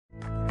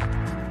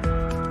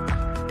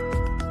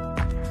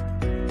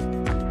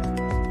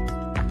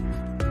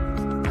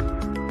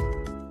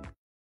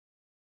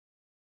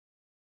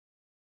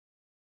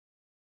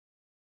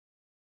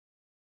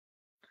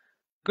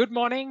Good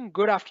morning,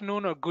 good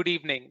afternoon, or good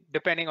evening,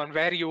 depending on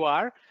where you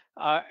are.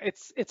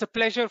 It's a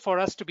pleasure for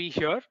us to be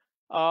here.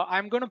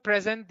 I'm going to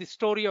present the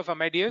story of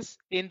Amadeus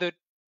in the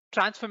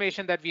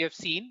transformation that we have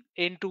seen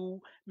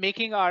into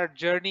making our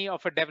journey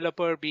of a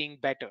developer being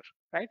better,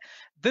 right?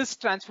 This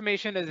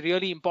transformation is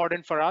really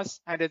important for us,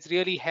 and it's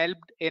really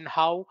helped in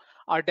how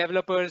our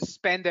developers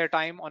spend their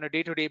time on a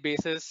day-to-day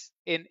basis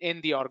in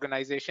the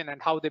organization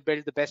and how they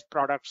build the best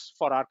products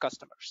for our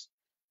customers.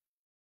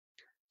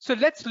 So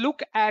let's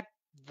look at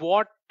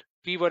what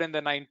we were in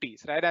the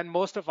 90s, right? And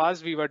most of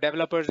us, we were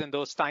developers in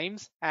those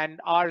times. And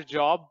our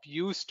job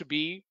used to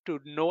be to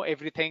know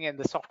everything in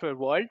the software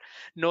world,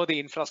 know the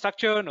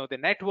infrastructure, know the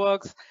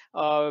networks,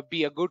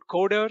 be a good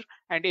coder,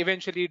 and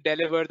eventually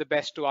deliver the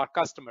best to our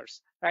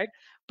customers, right?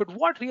 But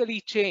what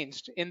really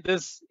changed in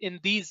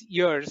these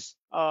years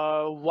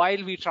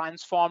while we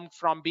transformed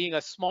from being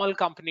a small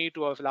company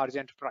to a large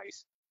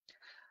enterprise?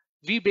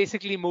 We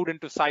basically moved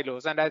into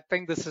silos. And I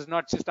think this is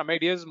not just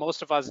Amadeus,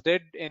 most of us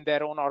did in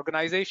their own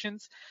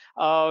organizations.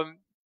 Um,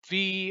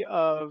 we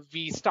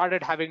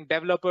started having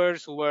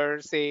developers who were,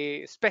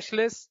 say,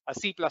 specialists, a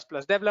C++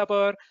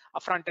 developer, a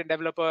front-end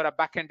developer, a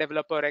back-end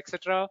developer,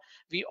 etc.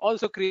 We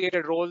also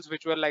created roles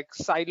which were like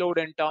siloed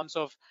in terms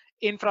of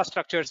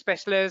infrastructure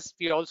specialists.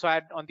 We also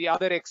had on the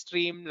other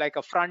extreme like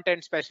a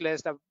front-end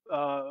specialist,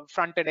 a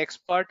front-end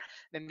expert.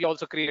 Then we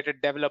also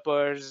created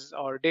developers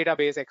or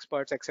database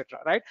experts, etc.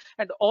 Right?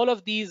 And all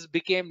of these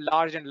became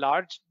large and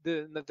large.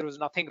 There was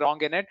nothing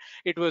wrong in it.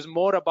 It was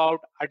more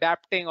about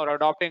adapting or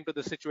adopting to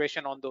the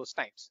situation on those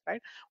times,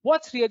 right?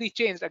 What's really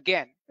changed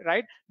again,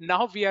 right?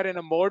 Now we are in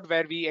a mode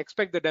where we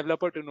expect the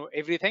developer to know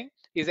everything.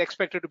 He's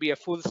expected to be a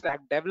full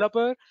stack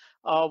developer.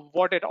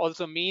 What it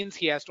also means,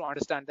 he has to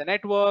understand the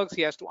networks,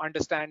 he has to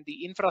understand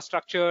the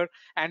infrastructure,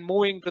 and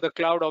moving to the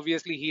cloud,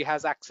 obviously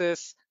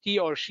he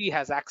or she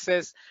has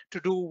access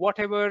to do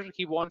whatever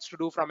he wants to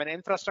do from an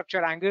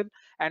infrastructure angle,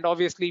 and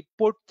obviously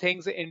put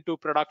things into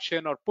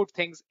production or put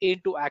things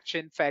into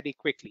action fairly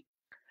quickly,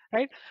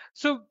 right?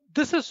 So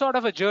this is sort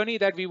of a journey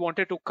that we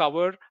wanted to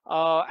cover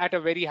at a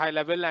very high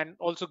level, and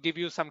also give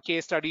you some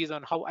case studies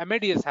on how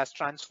Amadeus has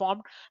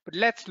transformed. But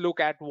let's look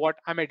at what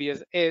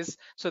Amadeus is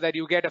so that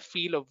you get a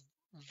feel of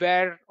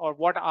where or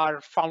what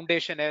our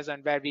foundation is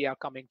and where we are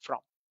coming from.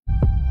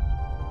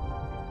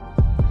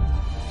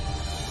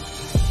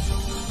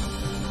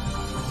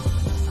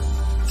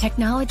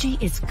 Technology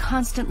is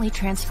constantly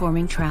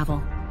transforming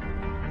travel.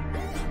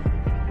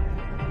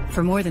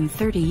 For more than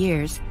 30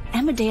 years,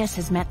 Amadeus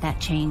has met that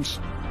change.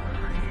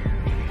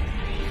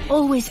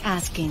 Always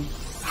asking,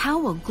 how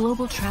will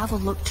global travel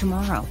look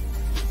tomorrow?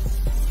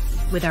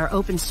 With our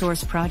open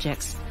source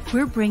projects,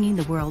 we're bringing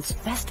the world's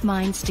best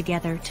minds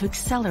together to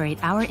accelerate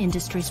our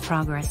industry's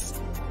progress.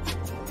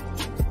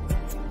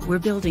 We're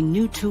building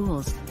new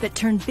tools that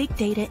turn big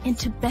data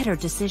into better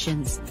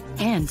decisions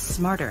and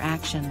smarter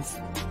actions.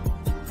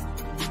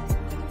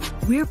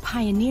 We're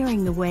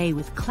pioneering the way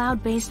with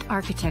cloud-based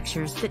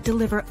architectures that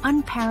deliver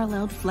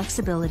unparalleled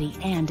flexibility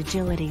and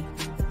agility.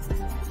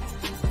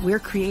 We're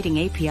creating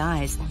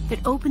APIs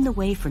that open the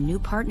way for new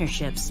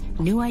partnerships,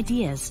 new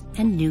ideas,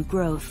 and new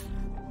growth.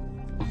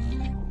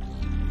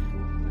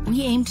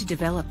 We aim to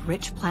develop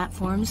rich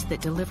platforms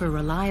that deliver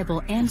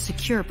reliable and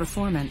secure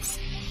performance.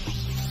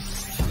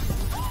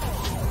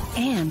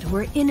 And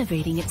we're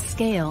innovating at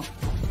scale,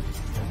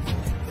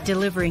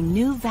 delivering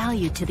new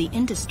value to the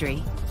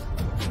industry,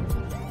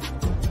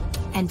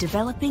 and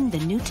developing the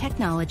new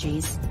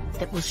technologies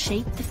that will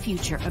shape the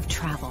future of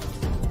travel.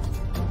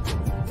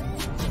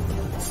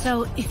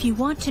 So if you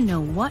want to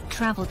know what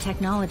travel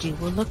technology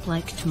will look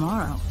like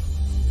tomorrow,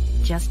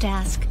 just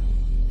ask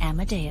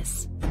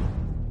Amadeus.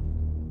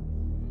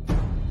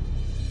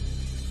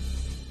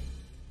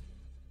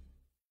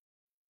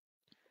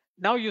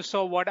 Now you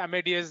saw what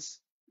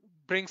Amadeus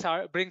brings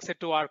it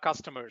to our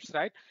customers,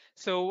 right?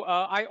 So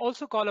I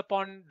also call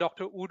upon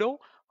Dr. Udo,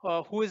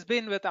 who has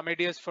been with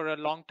Amadeus for a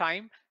long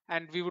time,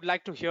 and we would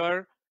like to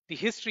hear the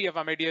history of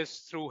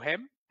Amadeus through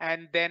him,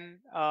 and then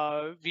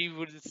we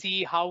will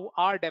see how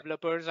our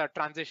developers are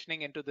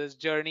transitioning into this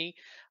journey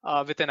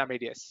within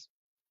Amadeus.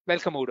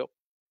 Welcome, Udo.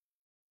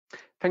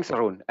 Thanks,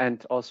 Arun,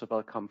 and also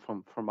welcome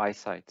from my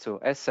side. So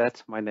as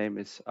said, my name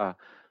is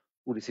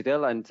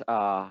Seidel, and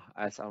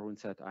as Arun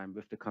said, I'm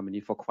with the company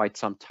for quite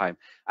some time.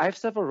 I have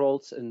several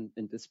roles in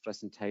these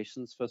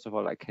presentations. First of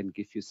all, I can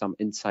give you some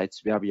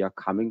insights where we are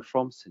coming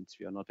from, since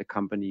we are not a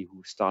company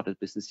who started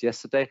business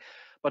yesterday.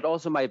 But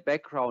also my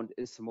background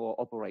is more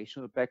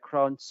operational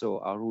background. So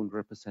Arun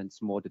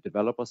represents more the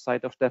developer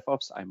side of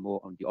DevOps. I'm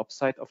more on the ops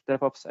side of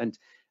DevOps,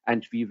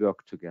 and we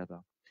work together.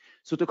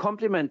 So to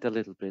complement a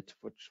little bit,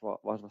 which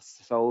was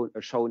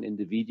shown in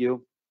the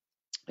video,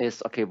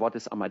 is, okay, what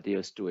is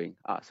Amadeus doing?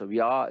 So we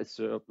are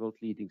a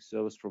world-leading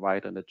service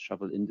provider in the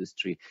travel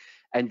industry,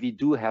 and we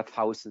do have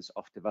thousands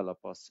of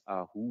developers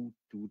who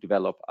do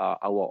develop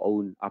our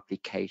own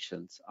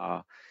applications.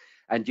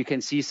 And you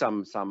can see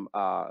some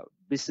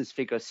business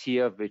figures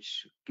here,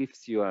 which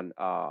gives you an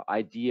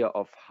idea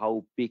of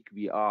how big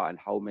we are and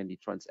how many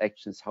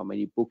transactions, how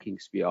many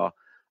bookings we are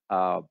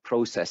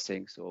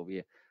processing. So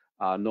we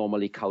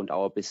normally count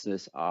our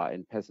business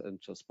in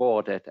passengers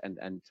boarded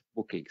and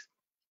bookings.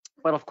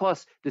 But of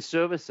course, the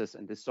services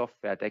and the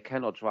software, they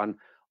cannot run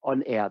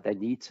on air. They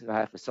need to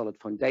have a solid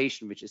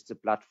foundation, which is the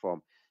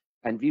platform.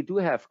 And we do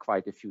have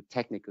quite a few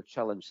technical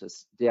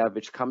challenges there,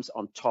 which comes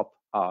on top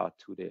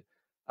to the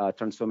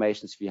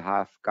transformations we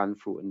have gone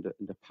through in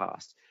the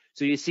past.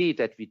 So you see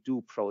that we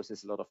do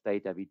process a lot of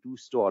data. We do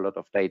store a lot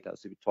of data.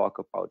 So we talk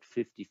about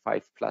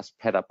 55 plus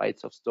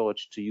petabytes of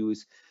storage to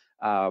use.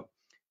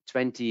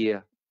 20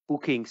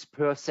 bookings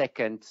per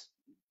second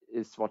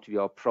is what we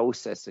are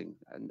processing.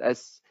 And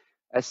as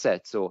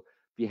said, so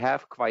we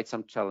have quite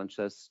some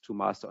challenges to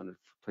master on the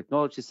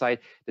technology side.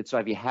 That's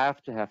why we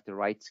have to have the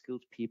right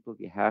skilled people.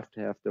 We have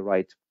to have the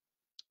right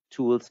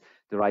tools,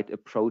 the right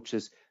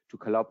approaches to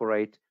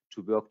collaborate,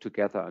 to work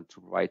together, and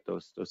to provide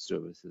those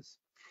services.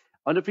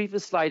 On the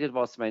previous slide, it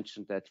was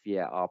mentioned that we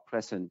are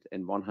present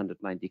in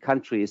 190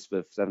 countries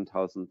with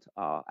 7,000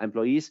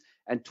 employees,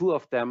 and 2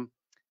 of them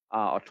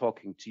are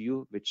talking to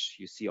you, which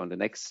you see on the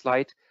next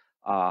slide.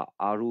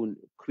 Arun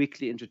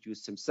quickly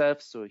introduced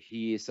himself. So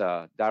he is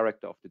a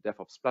director of the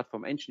DevOps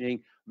platform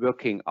engineering,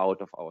 working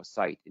out of our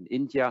site in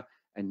India,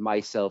 and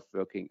myself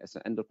working as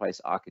an enterprise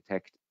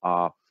architect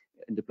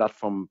in the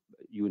platform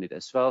unit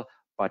as well,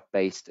 but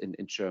based in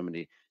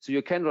Germany. So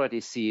you can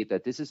already see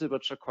that this is a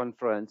virtual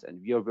conference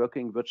and we are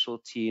working virtual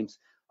teams.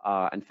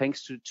 And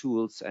thanks to the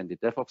tools and the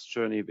DevOps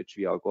journey, which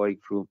we are going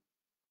through,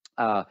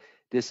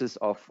 this is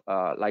of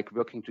like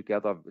working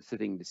together,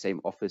 sitting in the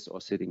same office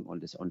or sitting on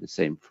the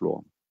same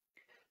floor.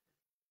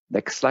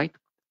 Next slide.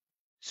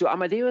 So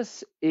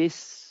Amadeus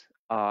is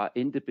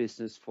in the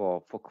business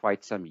for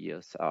quite some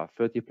years,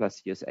 30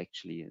 plus years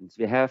actually. And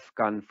we have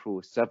gone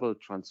through several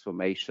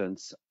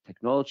transformations,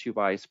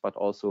 technology-wise, but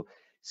also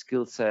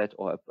skill set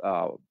or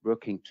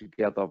working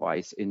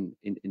together-wise in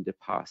the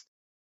past.